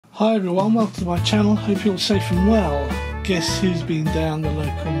Hi everyone, welcome to my channel, hope you're all safe and well. Guess who's been down the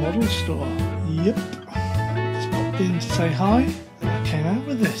local model store? Yep, just popped in to say hi and I came out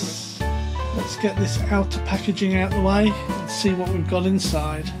with this. Let's get this outer packaging out the way and see what we've got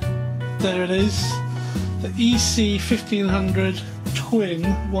inside. There it is, the EC1500 twin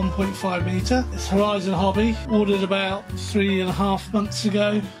 1.5 metre. It's Horizon Hobby, ordered about 3.5 months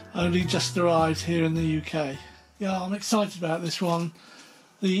ago, only just arrived here in the UK. Yeah, I'm excited about this one.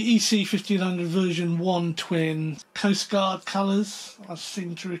 The EC1500 version 1 twin, Coast Guard colours, I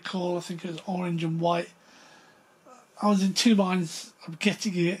seem to recall, I think it was orange and white. I was in two minds of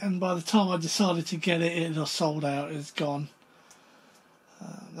getting it, and by the time I decided to get it, it had sold out, it was gone.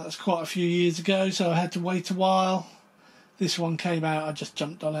 That was quite a few years ago, so I had to wait a while. This one came out, I just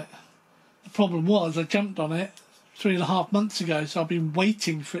jumped on it. The problem was, I jumped on it 3.5 months ago, so I've been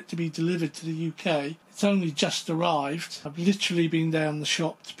waiting for it to be delivered to the UK. It's only just arrived. I've literally been down the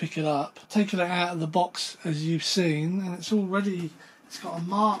shop to pick it up, taken it out of the box as you've seen, and it's got a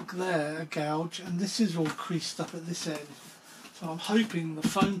mark there, a gouge, and this is all creased up at this end. So I'm hoping the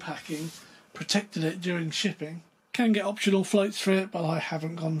foam packing protected it during shipping. Can get optional floats for it, but I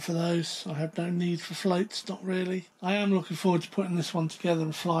haven't gone for those. I have no need for floats, not really. I am looking forward to putting this one together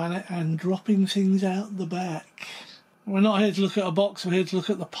and flying it and dropping things out the back. We're not here to look at a box, we're here to look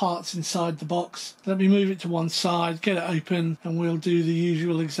at the parts inside the box. Let me move it to one side, get it open, and we'll do the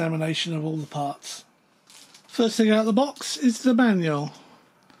usual examination of all the parts. First thing out of the box is the manual.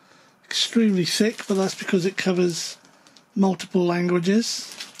 Extremely thick, but that's because it covers multiple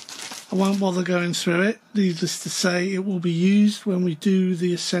languages. I won't bother going through it. Needless to say, it will be used when we do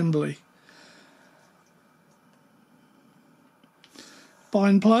the assembly.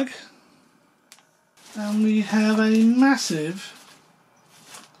 Bind plug. And we have a massive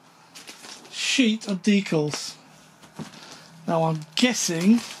sheet of decals. Now I'm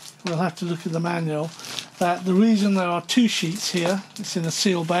guessing, we'll have to look at the manual, that the reason there are two sheets here, it's in a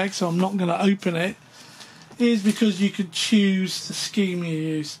seal bag so I'm not going to open it, is because you could choose the scheme you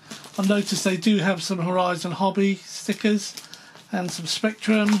use. I've noticed they do have some Horizon Hobby stickers and some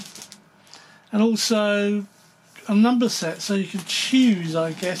Spectrum, and also a number set, so you can choose,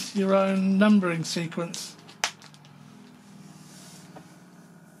 I guess, your own numbering sequence.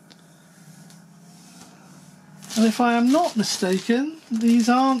 And if I am not mistaken, these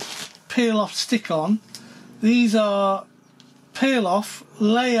aren't peel off stick on, these are peel off,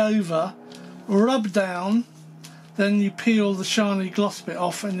 lay over, rub down, then you peel the shiny gloss bit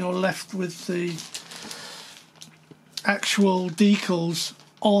off and you're left with the actual decals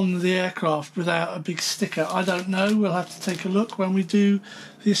on the aircraft without a big sticker. I don't know, we'll have to take a look when we do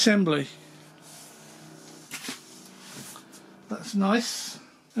the assembly. That's nice.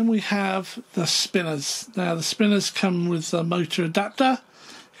 Then we have the spinners. Now the spinners come with a motor adapter.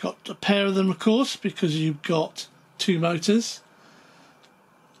 You've got a pair of them of course because you've got two motors.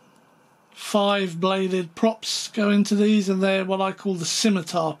 5 bladed props go into these, and they're what I call the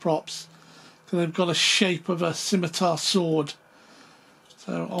scimitar props. So they've got a shape of a scimitar sword.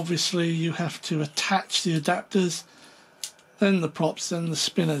 So obviously you have to attach the adapters, then the props, then the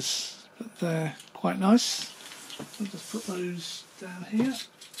spinners. But they're quite nice. I'll just put those down here.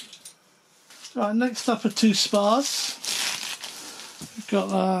 Right, next up are two spars. We've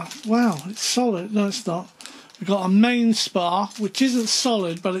got wow, it's solid. No, it's not. We've got a main spar, which isn't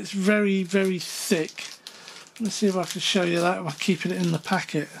solid, but it's very, very thick. Let's see if I can show you that by keeping it in the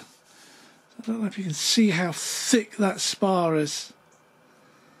packet. I don't know if you can see how thick that spar is.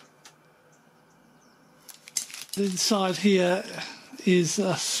 Inside here is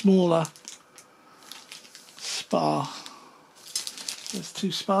a smaller spar. There's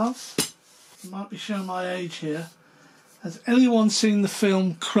two spars. I might be showing my age here. Has anyone seen the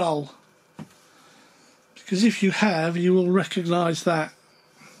film Krull? Because if you have, you will recognise that.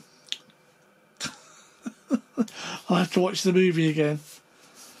 I'll have to watch the movie again.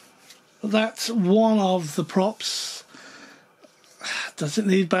 But that's one of the props. Does it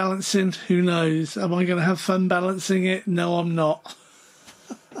need balancing? Who knows? Am I going to have fun balancing it? No, I'm not.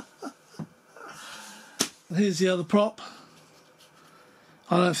 Here's the other prop.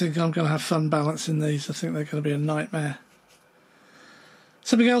 I don't think I'm going to have fun balancing these. I think they're going to be a nightmare.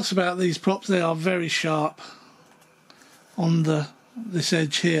 Something else about these props, they are very sharp on this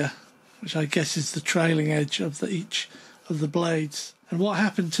edge here, which I guess is the trailing edge of each of the blades. And what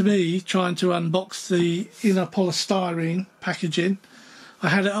happened to me trying to unbox the inner polystyrene packaging, I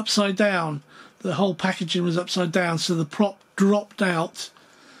had it upside down. The whole packaging was upside down, so the prop dropped out.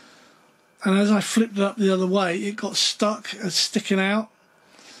 And as I flipped it up the other way, it got stuck and sticking out.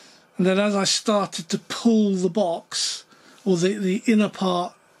 And then as I started to pull the box, or the inner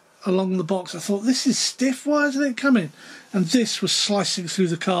part along the box. I thought, this is stiff, why isn't it coming? And this was slicing through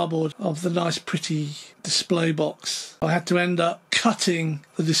the cardboard of the nice pretty display box. I had to end up cutting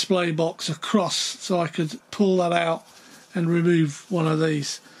the display box across so I could pull that out and remove one of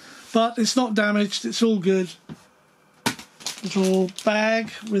these. But it's not damaged, it's all good. Little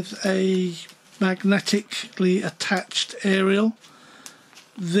bag with a magnetically attached aerial.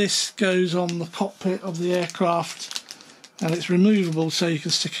 This goes on the cockpit of the aircraft and it's removable so you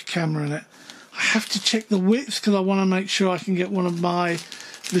can stick a camera in it. I have to check the width because I want to make sure I can get one of my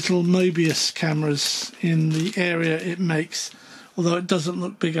little Mobius cameras in the area it makes, although it doesn't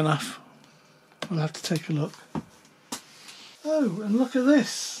look big enough. I'll have to take a look. Oh, and look at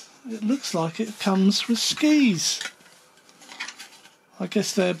this. It looks like it comes with skis. I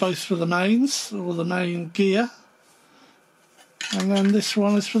guess they're both for the mains, or the main gear. And then this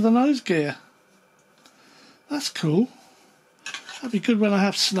one is for the nose gear. That's cool. That'd be good when I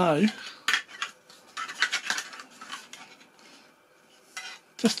have snow.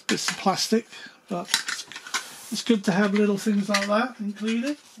 Just bits of plastic, but it's good to have little things like that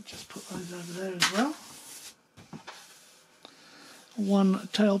included. I'll just put those over there as well. One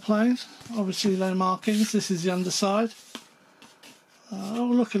tailplane, obviously low markings. This is the underside.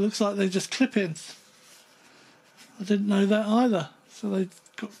 Oh look, it looks like they just clip in. I didn't know that either. So they've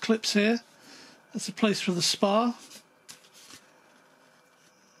got clips here. That's a place for the spar.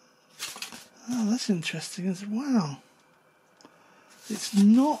 Oh, that's interesting, isn't it? Wow. It's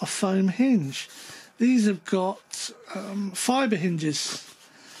not a foam hinge. These have got fibre hinges.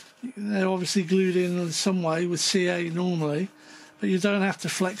 They're obviously glued in some way with CA normally, but you don't have to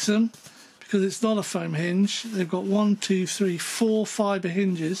flex them because it's not a foam hinge. They've got 1, 2, 3, 4 fibre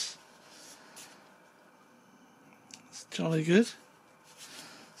hinges. That's jolly good.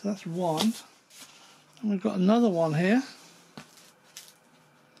 So that's one. And we've got another one here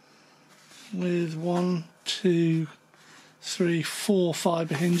with 1, 2, 3, 4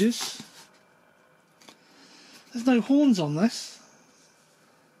 fibre hinges. There's no horns on this.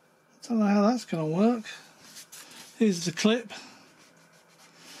 Don't know how that's going to work. Here's the clip.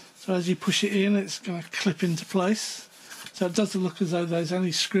 So as you push it in, it's going to clip into place. So it doesn't look as though there's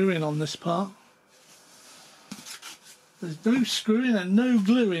any screwing on this part. There's no screwing and no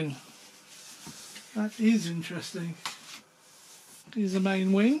gluing. That is interesting. Here's the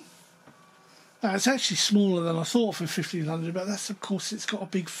main wing. Now it's actually smaller than I thought for 1500, but that's, of course, it's got a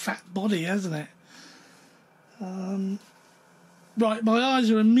big fat body, hasn't it? Right, my eyes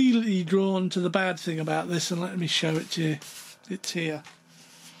are immediately drawn to the bad thing about this, and let me show it to you. It's here.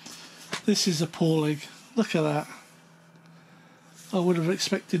 This is appalling. Look at that. I would have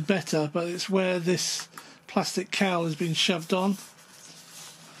expected better, but it's where this plastic cowl has been shoved on.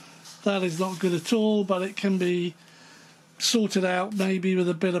 That is not good at all, but it can be sorted out maybe with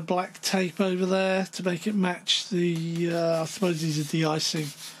a bit of black tape over there to make it match the, I suppose these are de-icing.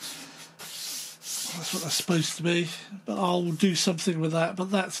 That's what they're supposed to be, but I'll do something with that,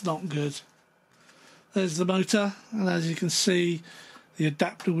 but that's not good. There's the motor, and as you can see, the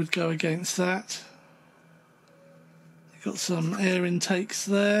adapter would go against that. You've got some air intakes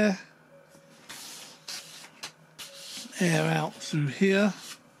there. Air out through here.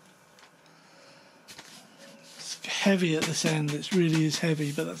 It's heavy at this end, it really is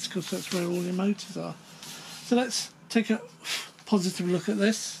heavy, but that's because that's where all your motors are. So let's take a positive look at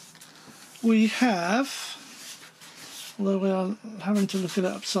this. We have, although we are having to look at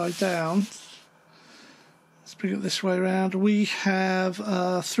it upside down, let's bring it this way around. We have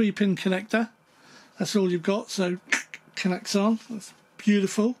a 3-pin connector. That's all you've got, so connects on. That's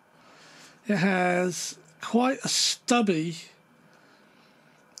beautiful. It has quite a stubby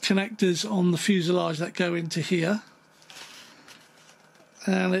connectors on the fuselage that go into here.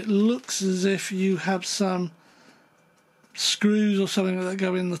 And it looks as if you have some screws or something that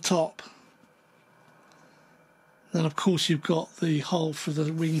go in the top. Then of course you've got the hole for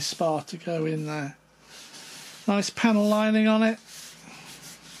the wing spar to go in there. Nice panel lining on it.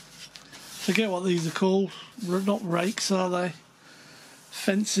 Forget what these are called. Not rakes, are they?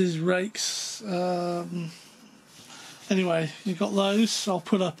 Fences, rakes. Anyway, you've got those. I'll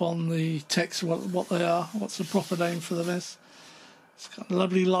put up on the text what they are. What's the proper name for them is. It's got a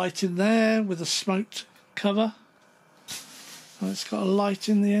lovely light in there with a smoked cover. And it's got a light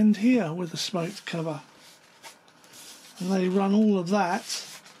in the end here with a smoked cover. And they run all of that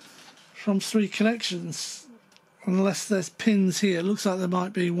from 3 connections, unless there's pins here. It looks like there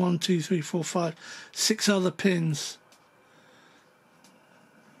might be 1, 2, 3, 4, 5, 6 other pins.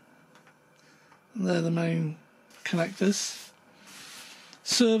 And they're the main connectors.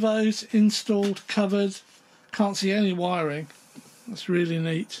 Servos installed, covered. Can't see any wiring. That's really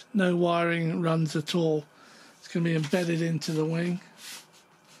neat. No wiring runs at all. It's going to be embedded into the wing.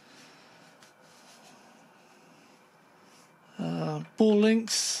 Ball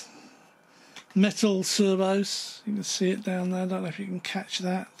links, metal servos. You can see it down there. I don't know if you can catch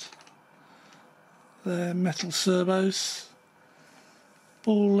that. They're metal servos.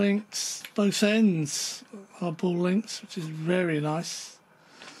 Ball links, both ends are ball links, which is very nice.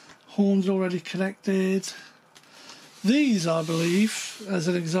 Horns already connected. These, I believe, as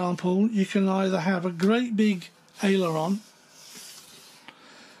an example, you can either have a great big aileron,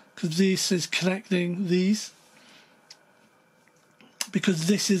 because this is connecting these, because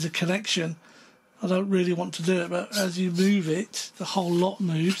this is a connection. I don't really want to do it, but as you move it, the whole lot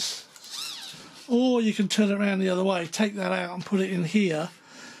moves. Or you can turn it around the other way, take that out and put it in here,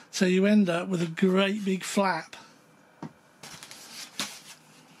 so you end up with a great big flap.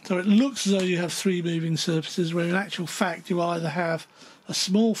 So it looks as though you have three moving surfaces, where in actual fact you either have a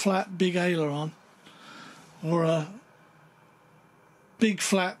small flap, big aileron, or a big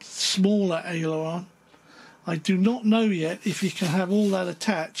flap, smaller aileron. I do not know yet if you can have all that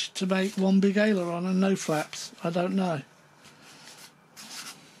attached to make one big aileron and no flaps. I don't know.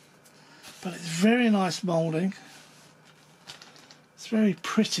 But it's very nice moulding. It's very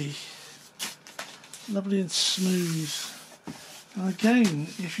pretty. Lovely and smooth. And again,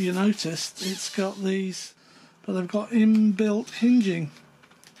 if you noticed, it's got these, but they've got inbuilt hinging.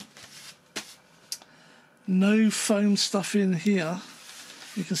 No foam stuff in here.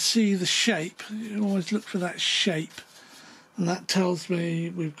 You can see the shape. You always look for that shape. And that tells me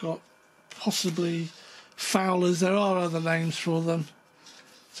we've got possibly Fowlers. There are other names for them.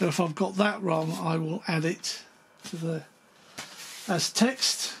 So if I've got that wrong, I will add it to the as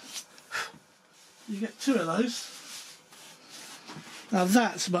text. You get two of those. Now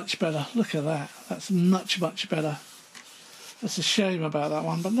that's much better. Look at that. That's much better. That's a shame about that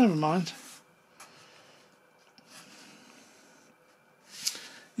one, but never mind.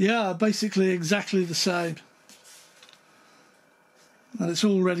 Yeah, basically exactly the same. And it's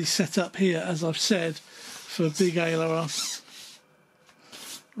already set up here, as I've said, for a big aileron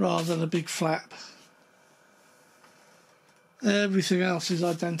rather than a big flap. Everything else is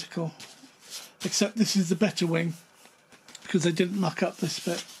identical, except this is the better wing, because they didn't muck up this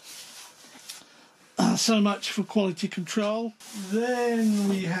bit. So much for quality control. Then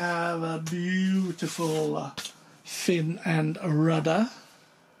we have a beautiful fin and rudder.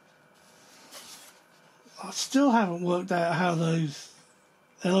 I still haven't worked out how those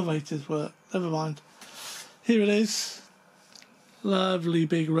elevators work. Never mind. Here it is. Lovely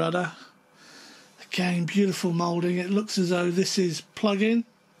big rudder. Again, beautiful moulding. It looks as though this is plug-in.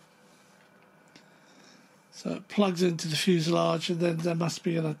 So it plugs into the fuselage, and then there must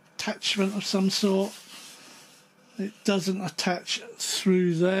be an attachment of some sort. It doesn't attach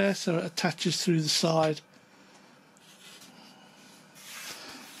through there, so it attaches through the side.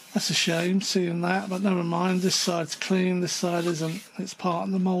 That's a shame, seeing that, but never mind. This side's clean, this side isn't. It's part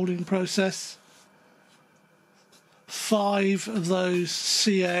of the moulding process. 5 of those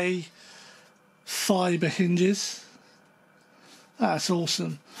CA fibre hinges. That's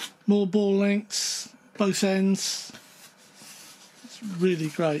awesome. More ball links, both ends. It's really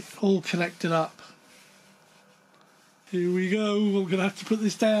great, all connected up. Here we go. I'm going to have to put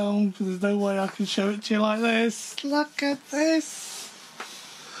this down because there's no way I can show it to you like this. Look at this.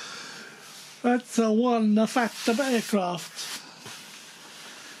 That's a one-factor aircraft.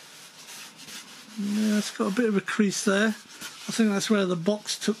 Yeah, it's got a bit of a crease there. I think that's where the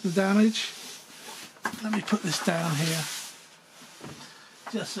box took the damage. Let me put this down here,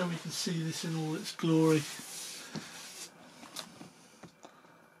 just so we can see this in all its glory.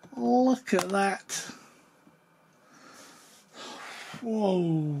 Look at that.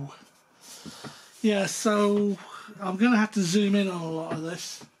 Whoa. Yeah, so I'm going to have to zoom in on a lot of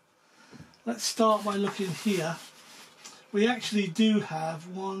this. Let's start by looking here. We actually do have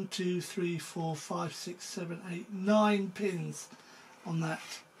 1, 2, 3, 4, 5, 6, 7, 8, 9 pins on that.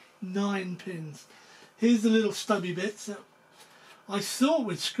 9 pins. Here's the little stubby bits that I thought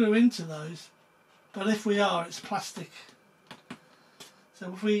we'd screw into those, but if we are, it's plastic.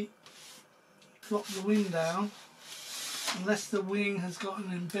 So if we drop the wing down, unless the wing has got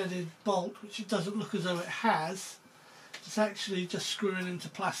an embedded bolt, which it doesn't look as though it has, it's actually just screwing into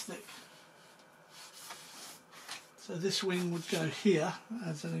plastic. So this wing would go here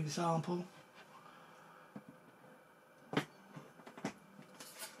as an example.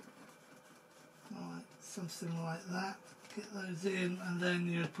 Right, something like that. Get those in, and then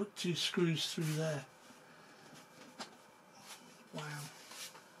you put 2 screws through there. Wow.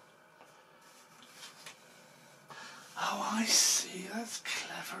 Oh, I see.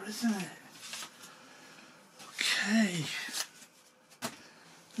 isn't it? Okay,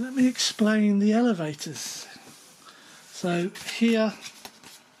 let me explain the elevators. So here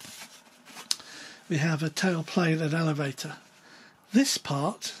we have a tail-plated elevator. This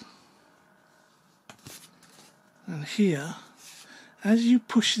part and here, as you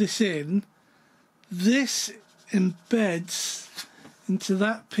push this in, this embeds into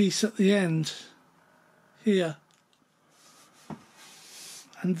that piece at the end here,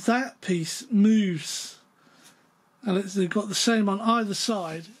 and that piece moves, and they've got the same on either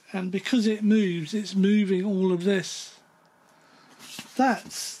side, and because it moves, it's moving all of this.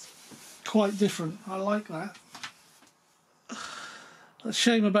 That's quite different. I like that. A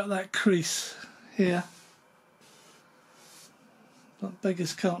shame about that crease here, but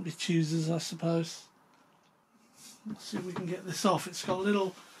beggars can't be choosers, I suppose. Let's see if we can get this off. It's got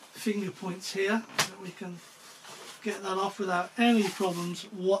little finger points here that we can get that off without any problems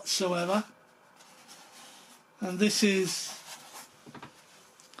whatsoever. And this is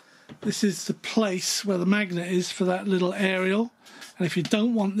the place where the magnet is for that little aerial, and if you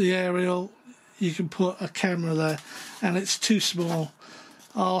don't want the aerial, you can put a camera there, and it's too small.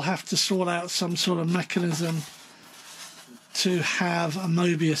 I'll have to sort out some sort of mechanism to have a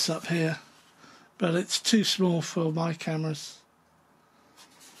Mobius up here, but it's too small for my cameras.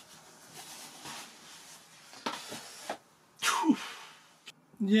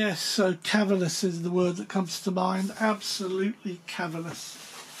 Yes, so cavernous is the word that comes to mind. Absolutely cavernous.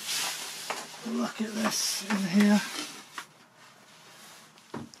 Look at this in here.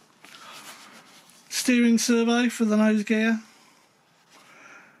 Steering servo for the nose gear.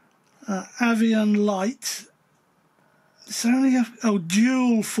 Avian light. It's only a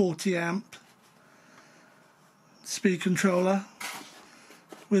dual 40 amp speed controller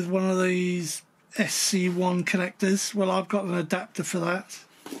with one of these SC1 connectors. Well, I've got an adapter for that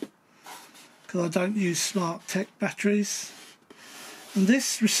because I don't use Smart Tech batteries. And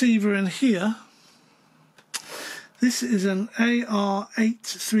this receiver in here, this is an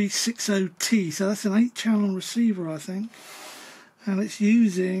AR8360T, so that's an 8-channel receiver, I think, and it's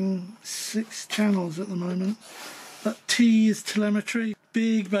using 6 channels at the moment. But T is telemetry.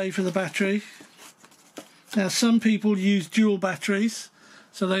 Big bay for the battery. Now some people use dual batteries,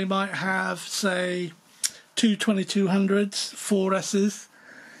 so they might have, say, two 2200s, 4S's,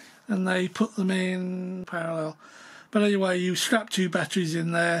 and they put them in parallel. But anyway, you strap 2 batteries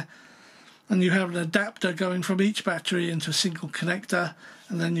in there, and you have an adapter going from each battery into a single connector,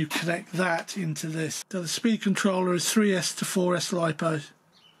 and then you connect that into this. So the speed controller is 3S to 4S LiPo.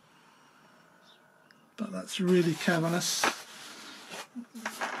 But that's really cavernous.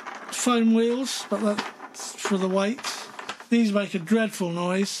 Foam wheels, but that's for the weight. These make a dreadful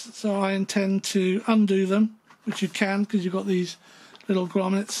noise, so I intend to undo them, which you can because you've got these little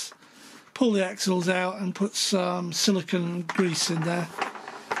grommets. Pull the axles out and put some silicone grease in there.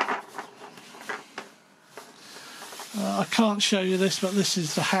 I can't show you this, but this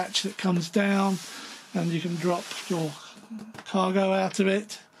is the hatch that comes down, and you can drop your cargo out of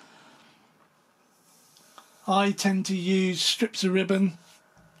it. I tend to use strips of ribbon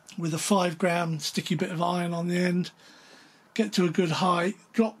with a 5-gram sticky bit of iron on the end. Get to a good height,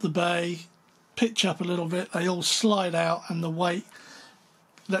 drop the bay, pitch up a little bit, they all slide out, and the weight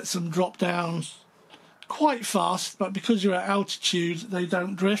lets them drop down quite fast, but because you're at altitude they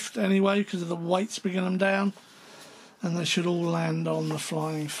don't drift anyway because of the weight's bringing them down, and they should all land on the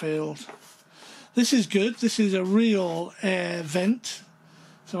flying field. This is good. This is a real air vent,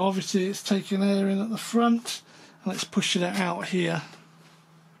 so obviously it's taking air in at the front and it's pushing it out here.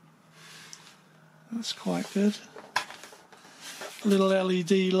 That's quite good. A little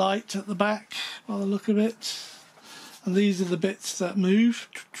LED light at the back by the look of it, and these are the bits that move.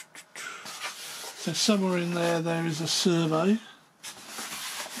 So somewhere in there is a servo,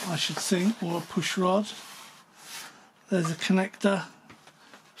 I should think, or a push rod. There's a connector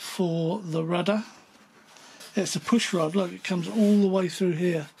for the rudder. It's a push rod, look, it comes all the way through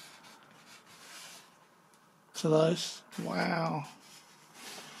here to those. Wow.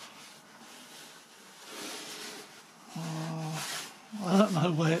 I don't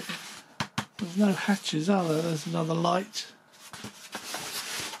know where there's no hatches, are there? There's another light.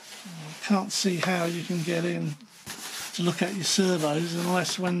 I can't see how you can get in to look at your servos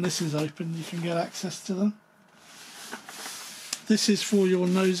unless when this is open you can get access to them. This is for your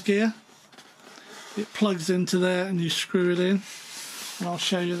nose gear. It plugs into there and you screw it in, and I'll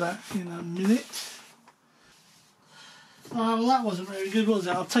show you that in a minute. Well, that wasn't very good, was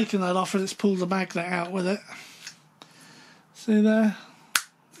it? I've taken that off and it's pulled the magnet out with it. See there?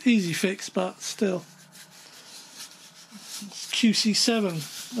 Easy fix, but still. It's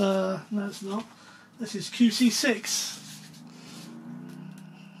QC7. No, it's not. This is QC6.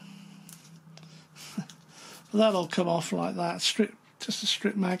 That'll come off like that. Just a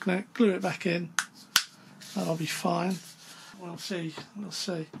strip magnet. Glue it back in. That'll be fine. We'll see. We'll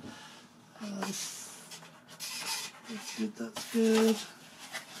see. That's good. That's good.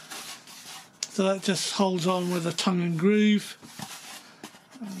 So that just holds on with a tongue and groove,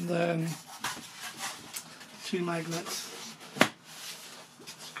 and then 2 magnets.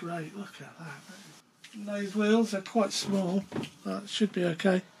 That's great. Look at that. Those wheels are quite small, but it should be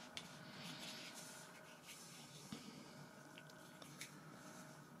okay.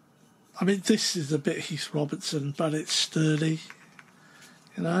 I mean, this is a bit Heath Robertson, but it's sturdy,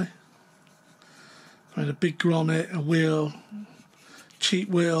 you know. I mean, a big grommet, a wheel, cheap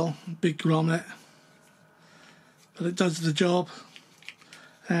wheel, big grommet, but it does the job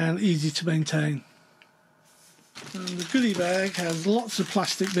and easy to maintain. And the goodie bag has lots of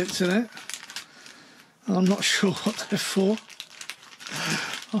plastic bits in it. I'm not sure what they're for.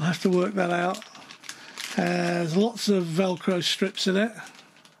 I'll have to work that out. Has lots of Velcro strips in it.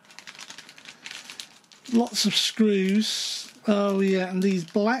 Lots of screws. Oh yeah, and these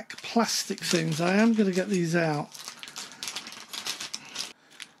black plastic things. I am going to get these out.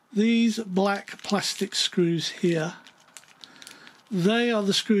 These black plastic screws here. They are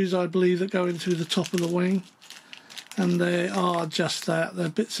the screws, I believe, that go in through the top of the wing. And they are just that. They're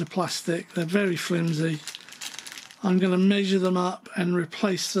bits of plastic. They're very flimsy. I'm going to measure them up and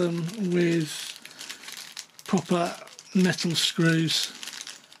replace them with proper metal screws.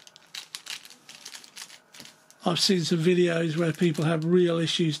 I've seen some videos where people have real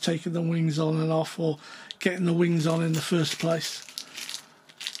issues taking the wings on and off, or getting the wings on in the first place.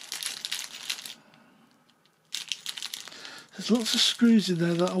 There's lots of screws in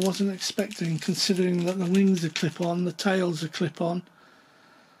there that I wasn't expecting, considering that the wings are clip-on, the tails are clip-on.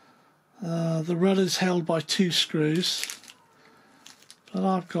 The rudder's held by 2 screws. But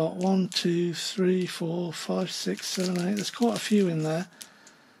I've got 1, 2, 3, 4, 5, 6, 7, 8. There's quite a few in there.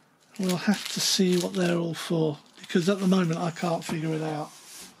 We'll have to see what they're all for, because at the moment I can't figure it out.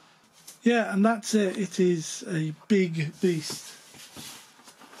 Yeah, and that's it. It is a big beast.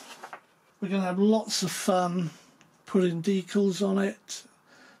 We're going to have lots of fun putting decals on it.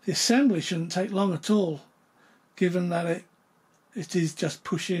 The assembly shouldn't take long at all, given that it is just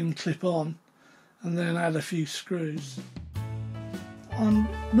push in, clip on, and then add a few screws. I'm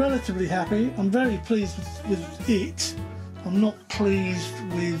relatively happy. I'm very pleased with it. I'm not pleased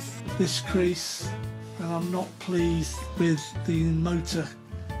with this crease, and I'm not pleased with the motor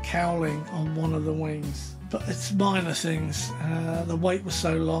cowling on one of the wings. But it's minor things. The wait was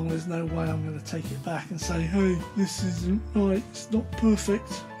so long, there's no way I'm going to take it back and say, hey, this isn't right, it's not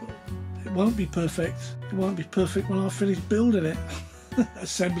perfect. It won't be perfect. It won't be perfect when I finish building it.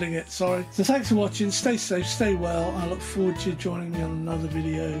 Assembling it, sorry. So thanks for watching, stay safe, stay well. I look forward to you joining me on another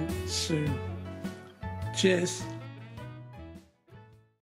video soon. Cheers.